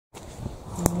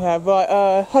Yeah,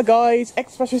 right, hi guys,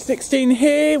 X-Fashion16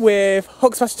 here with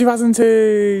Hogsfashion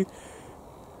 2002.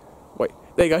 Wait,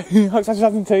 there you go,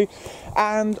 Hogsfashion 2002.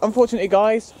 And unfortunately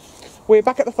guys, we're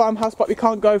back at the farmhouse, but we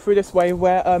can't go through this way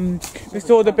where, we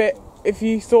saw the bit, if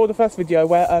you saw the first video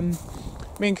where, me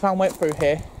and Clown went through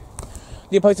here,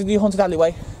 the Aposidly haunted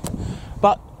alleyway.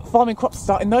 But farming crops are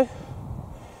starting though,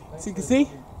 so you can see.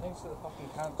 Thanks to the fucking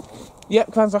council.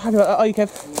 Yep, Clown's not happy about that, are you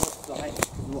Kev?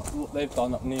 What they've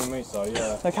done up near me, so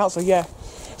yeah. The council, yeah.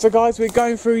 So guys, we're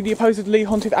going through the supposedly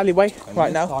haunted alleyway And right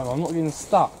this now. time I'm not getting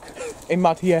stuck. In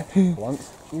mud, yeah.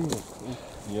 Once. Jesus.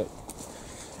 Yep.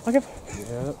 Okay.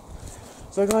 Yep.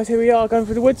 So guys, here we are going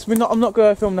through the woods. I'm not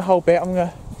going to film the whole bit. I'm going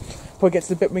to probably get to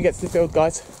the bit when we get to the field,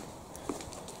 guys.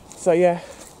 So yeah,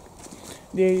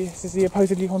 this is the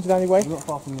supposedly haunted alleyway. We're not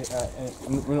far from it.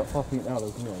 We're not far from it now,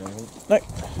 though. Can you? No.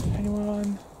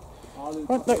 Anyone?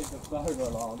 Right, no. The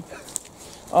alarm.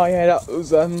 Oh yeah, that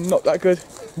was not that good.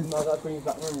 No, that brings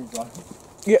back memories, right?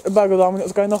 Yeah, the burglar alarm when it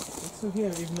was going off. It's still here,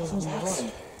 even though it's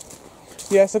on.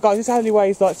 Yeah, so guys, this alleyway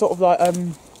is like sort of like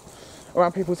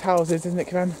around people's houses, isn't it,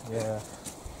 Kiran? Yeah.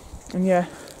 And yeah.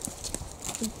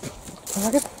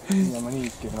 Yeah, my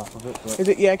knee's giving up a bit, but... Is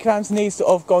it? Yeah, Kiran's knee's sort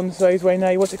of gone so his way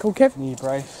now. What's it called, Kev? Knee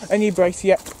brace. A knee brace,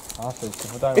 yep. I think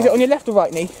if I don't... Is it on your left or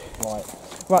right knee? Right.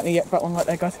 Right knee, yep, that one right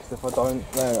there, guys. If I don't,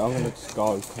 no, I'm going to just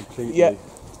go completely. Yeah.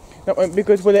 That won't be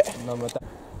good, will it? No,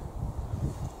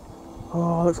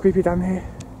 Oh, looks creepy down here.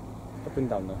 I've been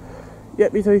down there.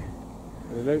 Yep, me too.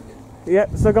 Hey, Luke. Yep,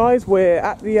 so guys, we're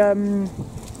at the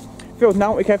field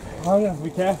now, aren't we, Kev? Oh yeah, be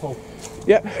careful.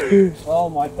 Yep. Oh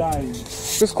my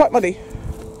days. It's quite muddy.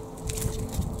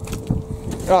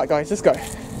 Alright guys, let's go.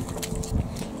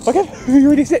 Okay, you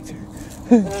ready to sit?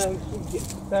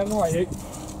 Stand right, you.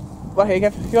 Right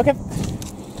here, Kev. You okay?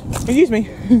 Excuse me.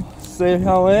 See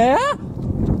how we're...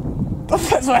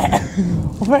 That's wet.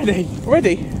 Ready?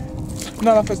 Ready?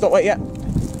 No, that's not wet yet.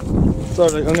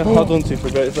 Sorry, Luke, I'm going to hold on to you for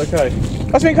a bit, it's okay.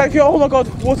 I think I feel, oh my god,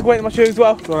 water going in my shoes as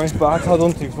well. Sorry, but I had to hold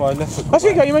on to you before I left it. I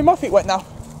think you made my feet wet now.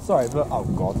 Sorry, but oh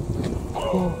god.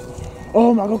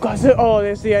 Oh my god, guys, oh,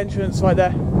 there's the entrance right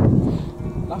there.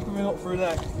 After we're not through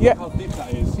there, Yep. look how deep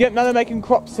that is. Yep, now they're making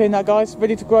crops here now, guys,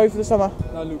 ready to grow for the summer.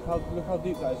 No, look how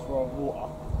deep that is for our water.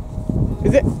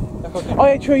 Is it? Look how deep. Oh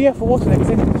yeah, true, yeah, for water next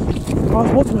in. Oh,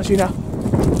 it's water machine now.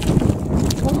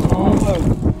 Oh.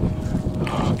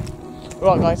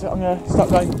 Right guys, I'm going to start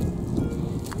going.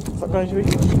 Start going, shall we?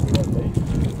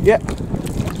 Yep.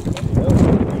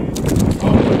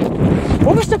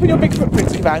 Why am I stepping your big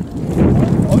footprints, Kivan?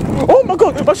 Oh my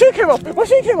god, my shoe came off! My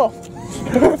shoe came off!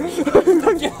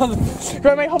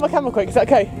 Can I hold my camera quick, is that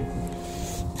okay?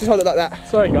 Just hold it like that.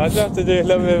 Sorry guys, I have to do a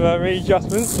little bit of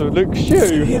readjustments for Luke's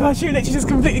shoe. Yeah, my shoe literally just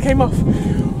completely came off.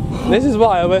 This is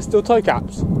why I wear steel toe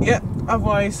caps. Yeah,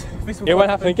 otherwise this will... It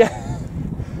won't happen again.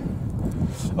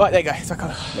 Right, there you go, it's back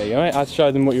on. There you go, mate. I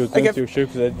showed them what you were doing Okay. to your shoe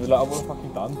because they were like, what have I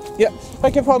fucking done? Yep,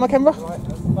 thank you for holding my camera. Right,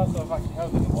 that's the first time I've actually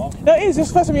held it in a while. No, it is, this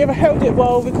is the first time you ever held it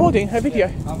while recording a video.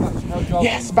 Yeah, I've actually held your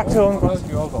Yes, one back to before. on. I've held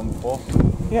your old one before.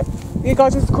 Yep, you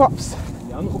guys, it's the crops.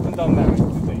 Yeah, I'm not up and down there,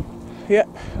 actually.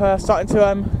 Yep, starting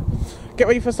to get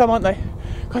ready for summer, aren't they?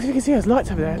 Guys, if you can see, there's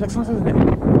lights over there. It looks nice, doesn't it? Oh,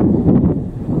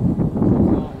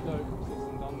 look,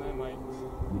 it's down there, mate.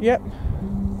 Yep.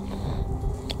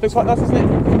 Looks quite nice, doesn't it?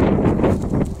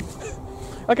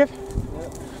 Okay.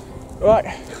 Yep. Right,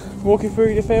 walking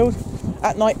through the field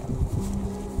at night.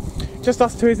 Just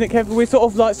us two, isn't it, Kev? We're sort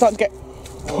of like starting to get...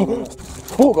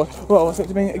 Oh god, well, what's it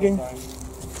to me again?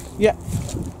 Yeah.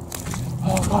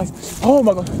 Oh, guys. Oh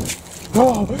my god.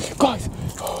 Oh, guys.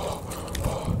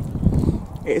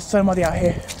 It is so muddy out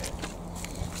here.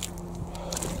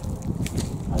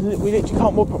 We literally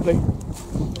can't walk properly.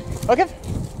 Okay.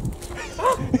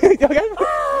 Okay.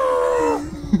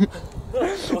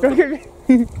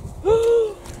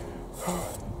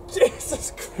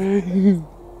 Jesus Christ!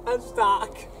 I'm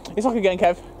stuck. It's like again,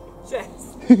 Kev.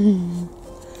 Yes. I'm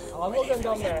not going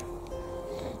down there.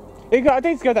 I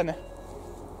need to go down there.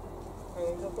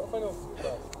 I've got to find off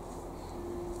first.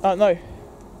 No.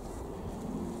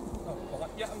 Oh, well,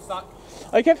 yeah, I'm stuck.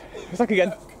 Okay, Kev. It's like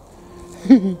again.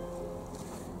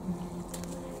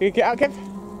 You get out, Kev.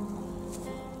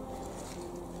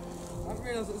 I didn't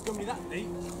realise it was going to be that deep.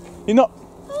 You're not.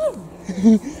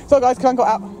 So guys, Clan got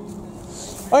out.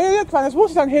 Oh yeah, look, man, there's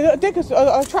water down here. A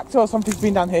tractor or something's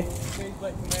been down here. Please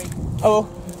wait for me. Oh well.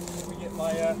 We get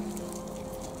my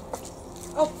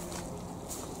Oh!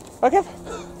 Okay.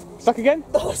 Stuck again?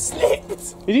 Oh, I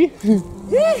slipped! Did you?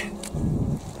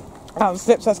 Yeah!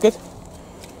 Slips, that's good.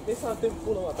 This time I didn't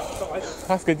fall on my backside.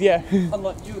 That's good, yeah.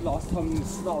 Unlike you last time in the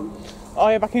snow. Oh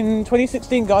yeah, back in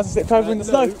 2016, guys, I slipped over in the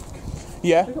snow. Luke,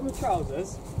 Yeah. look at my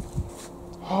trousers.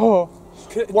 Oh,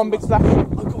 one big splash.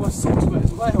 I've got my socks wet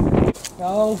as well.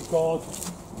 Oh God.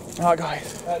 Alright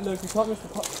guys. Look, you can't miss the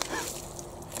pot.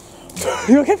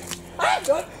 You okay? I've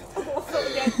got my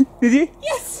foot again. Did you?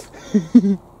 Yes!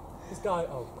 This guy,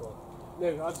 oh God.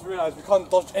 Look, I just realised we can't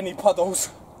dodge any puddles.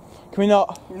 Can we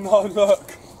not? No,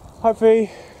 look. Hopefully.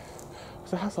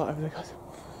 What's the house like over there, guys?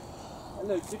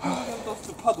 Look, if you can dodge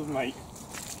the puddles, mate.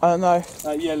 I don't know.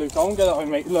 Yeah, Luke, I won't get that way,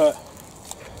 mate. Look.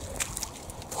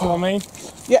 See what I mean?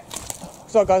 Yeah.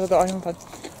 Sorry guys, I don't have fun.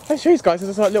 Those trees, guys,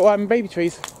 there's like little baby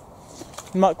trees.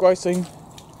 They might grow soon.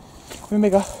 Even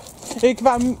bigger. Me and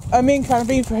Kev have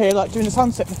been through here like during the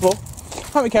sunset before.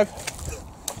 Haven't we, Kev? Yeah,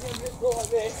 but it's not like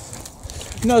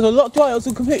this. No, it was a lot dry. It was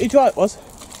completely dry. It was.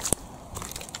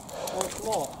 Oh, it's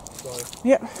not. Sorry.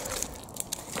 Yep.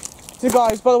 So,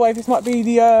 guys, by the way, this might be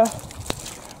the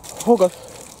oh god,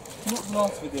 Not the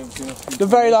last video we've seen. the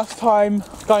very last time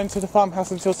going to the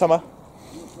farmhouse until summer,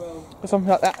 Well, or something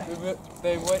like that.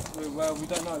 well, we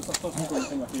don't know. It's not supposed to be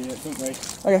anything up here yet, don't we?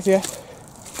 I guess, yeah.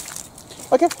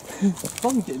 Okay.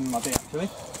 I'm getting muddy, actually.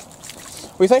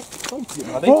 What do you say? I'm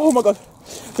getting muddy. Oh my god.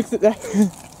 Fix it there.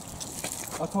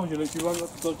 I told you, Luke, you won't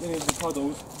have to dodge any of the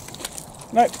puddles.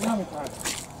 Nope. Now we can.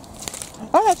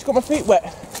 I actually got my feet wet.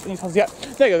 Yeah.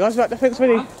 There you go, guys. Right, the fence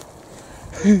ready.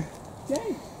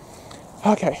 Yay!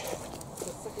 Okay. The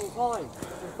second time.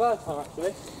 The third time,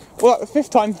 actually. Well, like the 5th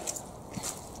time.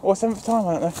 Or 7th time,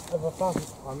 I don't know. Over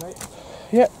 1,000th time, mate.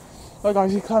 Yep. Right,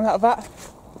 guys, you climb out of that.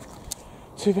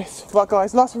 To this. Right,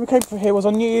 guys, last time we came through here was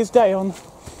on New Year's Day on.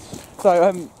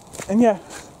 So, and yeah.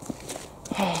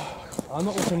 I'm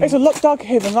not looking. It's a lot darker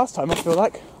here than last time, I feel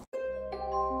like.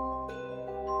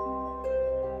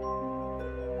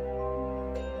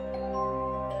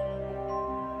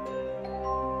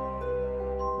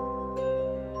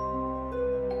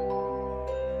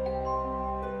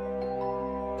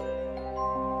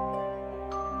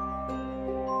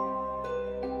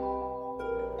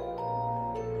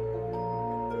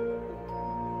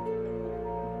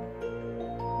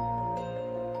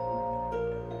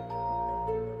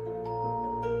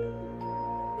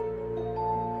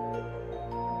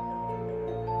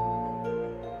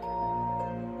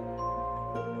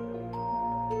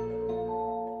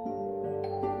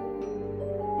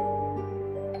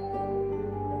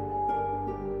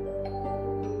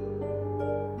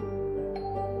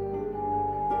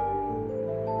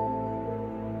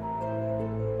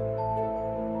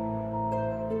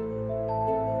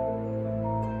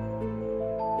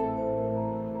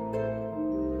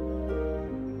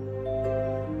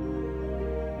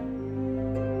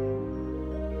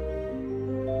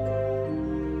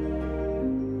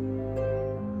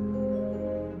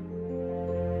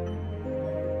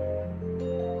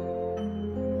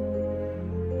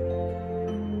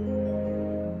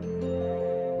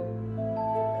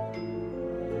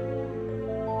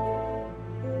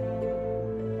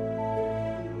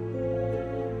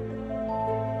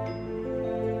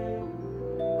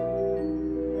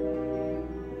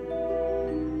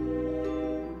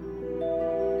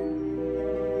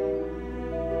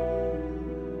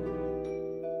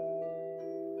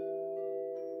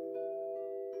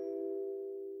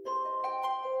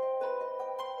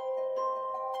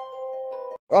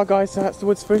 Right, guys, so that's the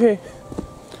woods through here.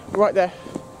 Right there.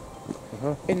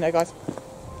 In there, guys.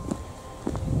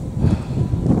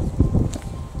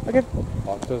 Okay.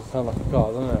 Oh, it does sound like a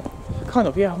car, doesn't it? Kind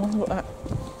of, yeah. I wonder what that.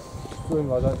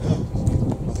 Room, I don't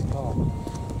think it's a car.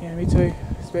 Yeah, me too.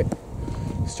 It's a bit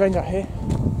strange out here.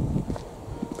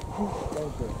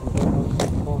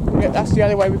 Yeah, that's the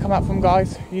only way we come out from,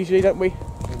 guys. Usually, don't we?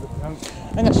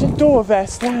 And that shut door there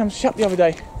slammed shut the other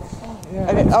day. Yeah.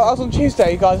 And I was on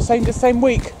Tuesday, guys. The same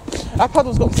week. Our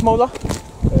paddles got smaller.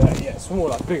 Yeah,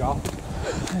 smaller, bigger.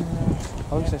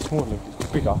 I wouldn't say smaller, it's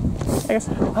bigger. I guess.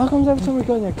 How comes every time we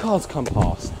go in there, cars come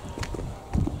past?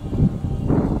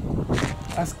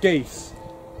 That's geese.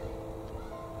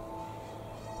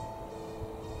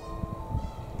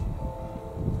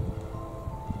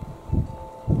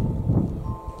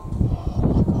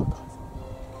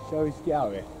 Shall we get out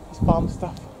of here? It's farm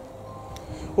stuff.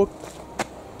 Well,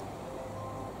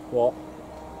 What?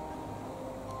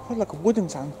 I had like a wooden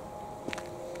sound.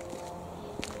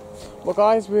 Well,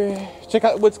 guys, we check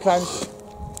out the woods clan.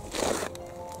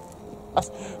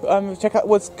 Check out the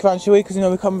woods clan, shall we? Because you know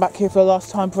we're coming back here for the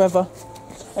last time forever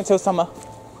until summer.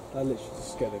 That literally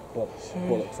just scared the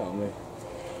bollocks out of me.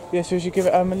 Yeah, so we should give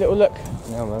it a little look.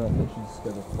 Yeah, man, that literally just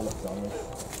scared the bollocks out of me.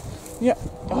 Yeah.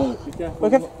 Be careful,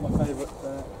 Okay. not my favourite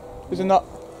Is it not?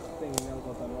 thing nails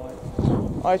I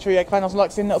don't like. I actually, yeah, clan doesn't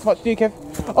like seeing nettles much, do you, Kev?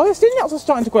 Oh, the sting nettles are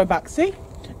starting to grow back. See?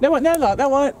 They weren't there like that.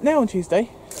 They weren't there on Tuesday.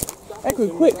 They grew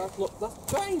quick. That's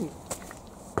strange.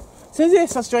 So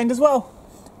this that's drained as well.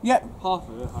 Yep. Half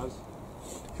of it has.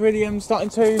 It's really starting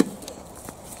to.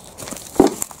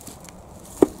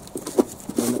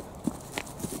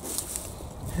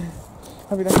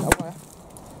 Have you done that wire?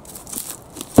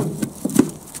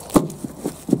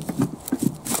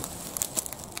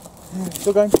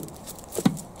 Still going.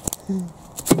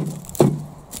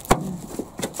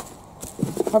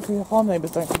 Hopefully the farm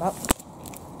neighbours don't come out.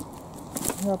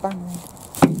 They'll bang me.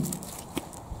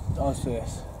 Answer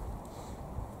this.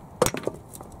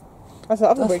 That's the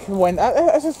other brick went.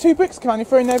 That's just 2 bricks come out and you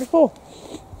threw in there before.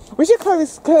 We should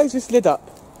close this lid up.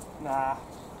 Nah.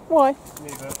 Why?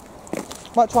 Leave it.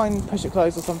 Might try and push it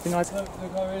closed or something. Look, I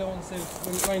really want to see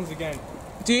when it rains again.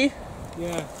 Do you?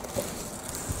 Yeah.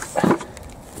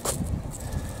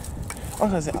 I'll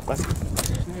close it up, guys.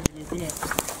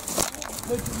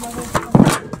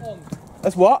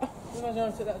 That's what? Imagine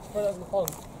I took that to throw that in the pond.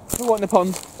 We want in the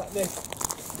pond. Like this.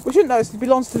 We shouldn't know, it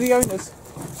belongs to the owners.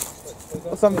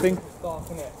 Or something. It's dark,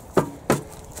 isn't it?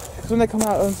 Because when they come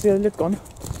out and see the lid gone.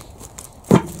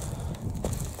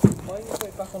 Why didn't you put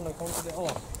it back on the pond to get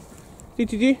off?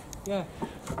 Did you? Yeah.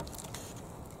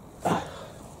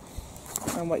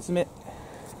 And wait a minute.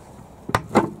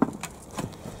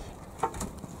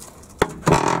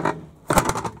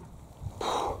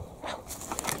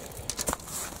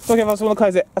 It's okay if I just want to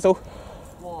close it, that's all.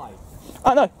 Why?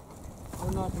 Oh no.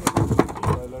 I'm not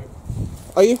going to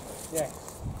Are you? Yeah.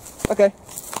 Okay.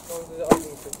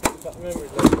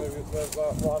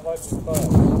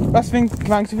 That's the thing,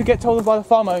 man, because if you get told by the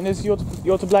farm owners, you're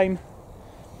to blame.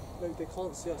 No, they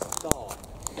can't see us dark.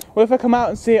 Well, if they come out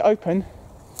and see it open,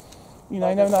 you know,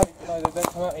 you never know. No, they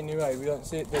don't come out anyway. We don't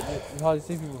see it. We hardly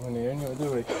see people from here anyway,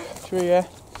 do we? True, yeah.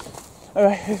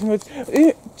 Alright, do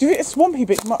you think it's swampy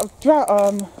bit might have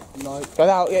No. got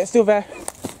out? Yeah, it's still there.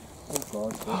 Oh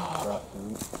God,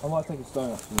 I might take a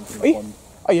stone actually. Are you?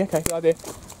 Oh yeah, okay, good idea.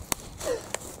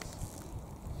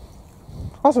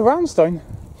 That's a round stone.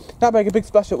 That'd make a big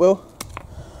splash, it will.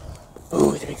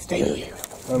 Ooh, it's a big stone.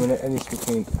 I mean, it needs to be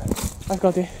cleaned. That's a good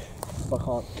idea. I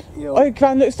can't. Yeah. Oh,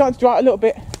 can look, it's starting to dry out a little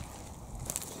bit.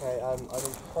 Okay, I mean,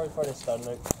 probably throw this stone,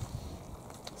 Luke.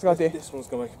 That's a good idea. This one's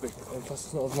gonna make a big difference, plus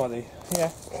it's not as muddy.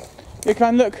 Yeah. You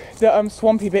can look, the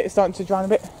swampy bit is starting to drown a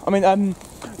bit. I mean,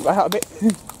 right out a bit.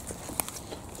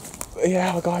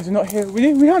 Yeah, well, guys, we're not here.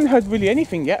 We haven't heard really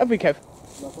anything yet, have we, Kev?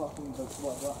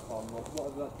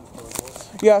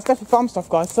 Yeah, it's definitely farm stuff,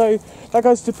 guys. So that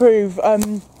goes to prove.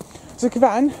 So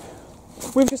Kevan,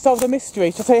 we've just solved a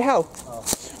mystery. Shall I tell you how?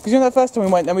 Because you know that first time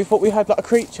we went there, we thought we had like a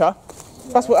creature.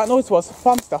 Yeah. That's what that noise was.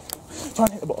 Farm stuff. Try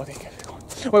and hit the bottom. Wait,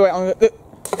 I'm gonna look.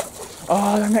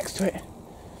 Oh, they're next to it.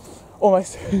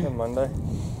 Almost. Monday.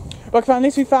 But Kevan, at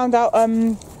least we found out.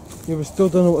 Yeah, we still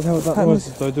don't know what the hell that noise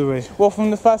is, though, do we? Well, from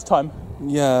the first time.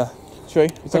 Yeah. True.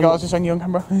 It's like I was just showing you on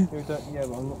camera. Yeah, but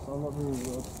I'm not doing it.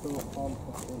 I'm still not farm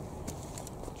stuff.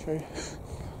 True.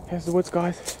 Here's the woods,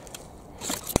 guys.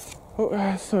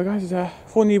 Oh, sorry, guys.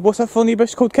 What's that thorny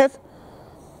bush called, Kev?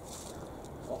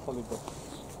 Holly bush.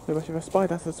 The bush of a spider.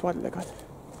 That's a spider there, guys.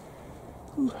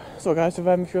 Ooh. Sorry, guys.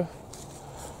 If you're.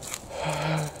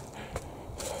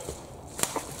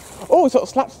 Oh, it sort of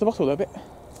slaps the bottle a little bit.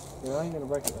 Yeah, I ain't gonna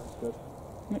break it. That's good.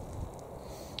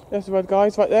 There's the road,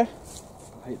 guys, right there.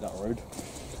 I hate that road.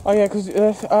 Oh yeah, because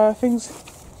things.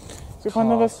 So we find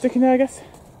another stick in there, I guess.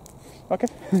 Okay.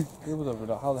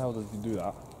 How the hell does he do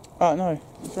that? Oh no,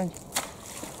 it's strange.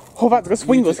 Oh, that's got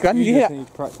swing us, Did you hear that? You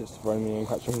need practice to throw me and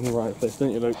catch him in the right place,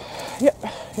 don't you, Luke? Yep.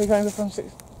 We're going to front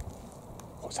 6.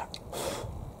 What's that?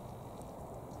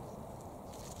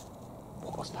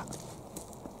 What was that?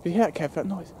 Did you hear that, Kev? That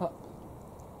noise?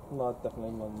 No,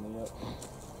 definitely not yet.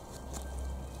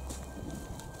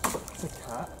 It's a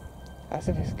cat. That's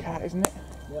if it's a cat, isn't it?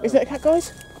 Yeah. Is it a cat,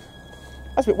 guys?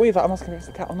 That's a bit weird. That I'm asking if it's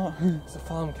a cat or not. It's a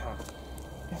farm cat.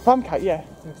 A farm cat, yeah.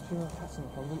 There's 2 more cats in the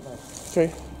farm, isn't there?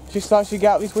 True. Should she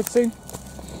get out of these woods soon?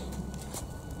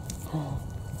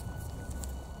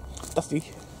 Dusty.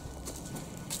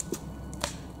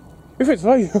 If it's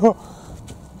right.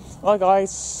 Right,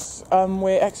 guys.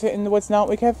 We're exiting the woods now,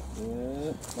 aren't we, Kev?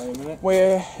 Yeah. Wait a minute.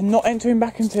 We're not entering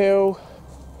back until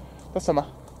the summer.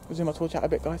 We'll zoom my torch out a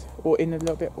bit, guys. Or in a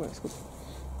little bit. Oh, it's good.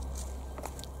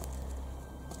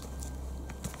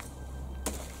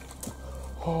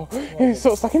 Oh, yeah, it's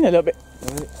sort of stuck in there a little bit.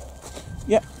 Right.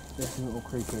 Yep. There's a little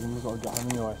creek and we've got to get him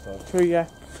anyway, so. True, yeah.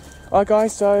 Alright,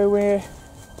 guys, so we're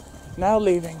now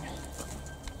leaving.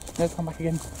 Let's come back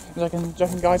again. Joking,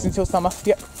 guys, until summer.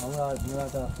 Yep. I'm going to do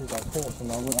like horse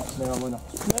and I went up there, I went up.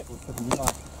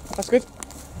 Nope. That's good.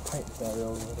 I hate this area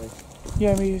already.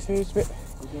 Yeah, me too, it's a bit.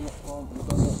 We're doing that farm,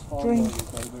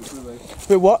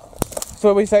 But what? So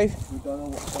what we say? We don't know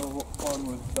what farm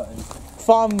was that is.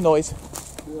 Farm noise.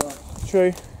 Yeah.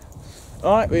 True.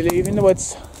 Alright, we're leaving the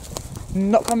woods.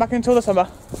 Not come back until the summer.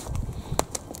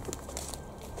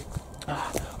 I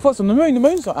thought it was on the moon. The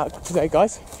moon's not out today,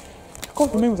 guys. Of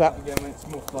course the moon was out. Yeah, when it's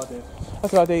more flooded.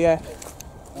 That's what I do, yeah.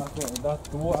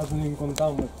 The water hasn't even gone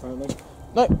down apparently.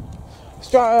 No. It's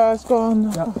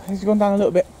gone. Yeah. It's gone down a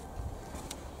little bit.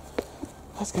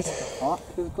 That's good. Alright,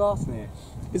 there's glass near.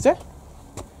 Is there?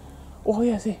 Oh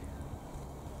yeah, I see.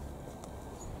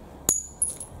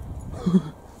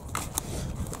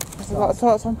 There's like a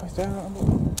toilet someplace there. I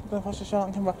don't know if I should show that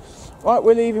on camera. Right,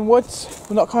 we're leaving woods.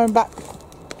 We're not coming back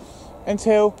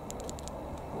until.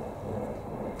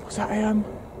 Was that a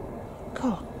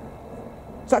car?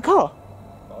 Is that a car?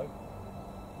 No. Are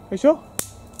you sure?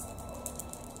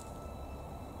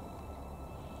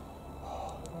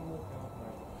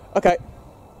 Okay.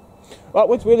 Right,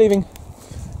 woods, we're leaving.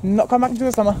 Not coming back until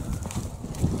the summer.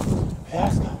 Yeah,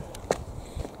 let's go.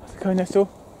 Let's go next door.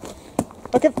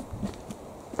 Okay.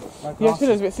 Yeah, still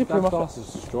is a bit slippery on my That glass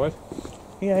is destroyed.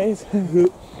 Yeah, it is.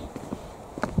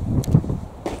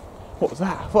 What was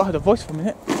that? I thought I heard a voice for a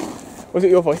minute. Was it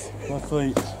your voice? My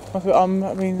feet. I thought, I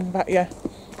mean, back, yeah.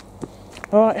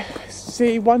 Alright,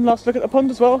 see one last look at the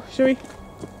pond as well, shall we?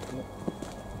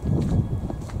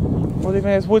 Well, even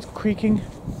there's wood creaking.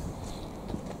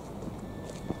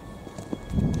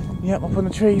 Yep, up on the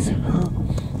trees.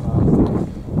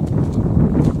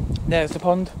 There's the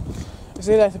pond.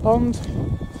 See, there's the pond.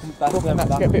 That's Walking that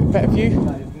to get a bit better view.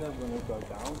 That is never going to go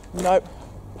down. Nope.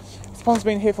 This pond's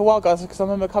been here for a while, guys, because I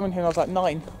remember coming here when I was like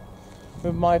 9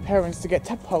 with my parents to get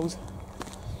tadpoles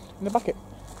in the bucket.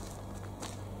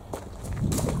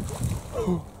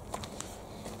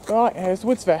 Right, here's the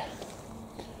woods there.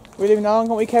 We're leaving now, aren't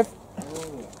we, Kev?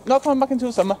 Oh. Not coming back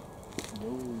until summer.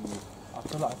 I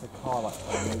feel like it's a car like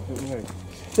that, you know.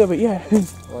 Yeah, but yeah.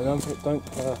 Well, don't,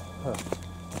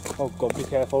 oh God, be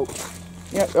careful.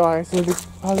 Yep, alright, so the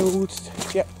pile of woods.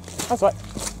 Yep, that's right.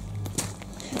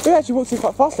 We actually walked through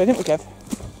quite fast there, didn't we, Kev?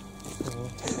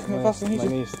 Faster than you My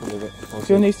did. knee's still a bit. So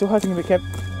your knee's still hurting a bit, Kev.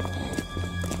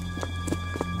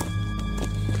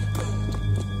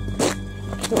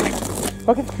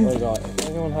 Okay. Right, if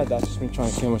anyone had that, just been trying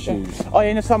to clear my shoes. Oh yeah,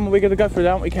 in the summer we're going to go through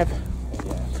that, aren't we, Kev?